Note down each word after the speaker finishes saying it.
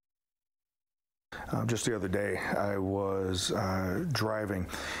Just the other day, I was driving,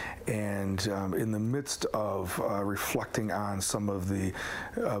 and in the midst of reflecting on some of the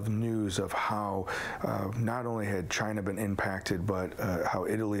news of how not only had China been impacted, but how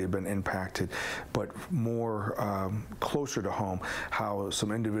Italy had been impacted, but more closer to home, how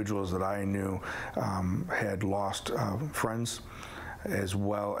some individuals that I knew had lost friends, as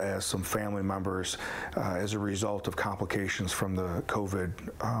well as some family members as a result of complications from the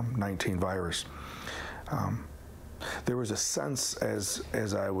COVID-19 virus. There was a sense,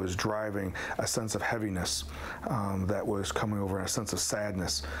 as I was driving, a sense of heaviness that was coming over, and a sense of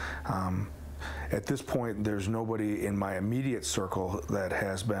sadness. At this point, there's nobody in my immediate circle that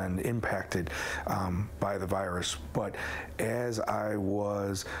has been impacted by the virus, but as I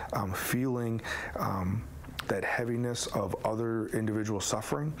was feeling that heaviness of other individuals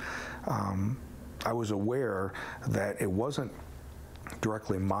suffering, I was aware that it wasn't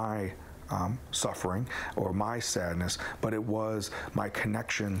directly my suffering or my sadness, but it was my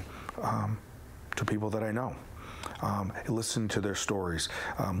connection to people that I know. Listening to their stories,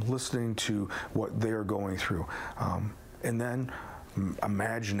 listening to what they're going through, and then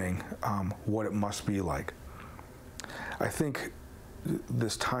imagining what it must be like. I think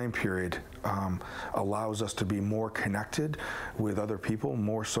this time period allows us to be more connected with other people,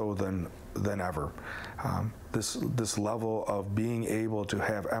 more so than ever. This level of being able to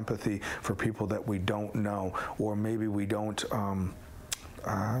have empathy for people that we don't know, or maybe we don't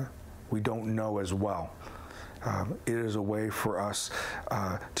know as well. It is a way for us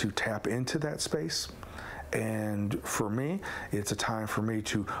to tap into that space. And for me, it's a time for me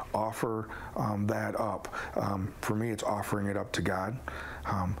to offer that up. For me, it's offering it up to God,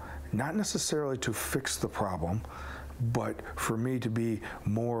 not necessarily to fix the problem, but for me to be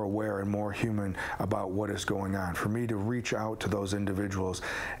more aware and more human about what is going on, for me to reach out to those individuals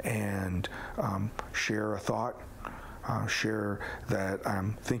and share a thought, share that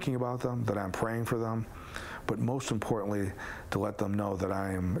I'm thinking about them, that I'm praying for them, but most importantly, to let them know that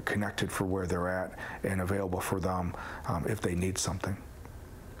I am connected for where they're at and available for them if they need something.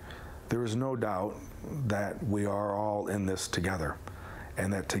 There is no doubt that we are all in this together,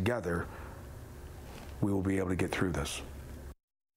 and that together we will be able to get through this.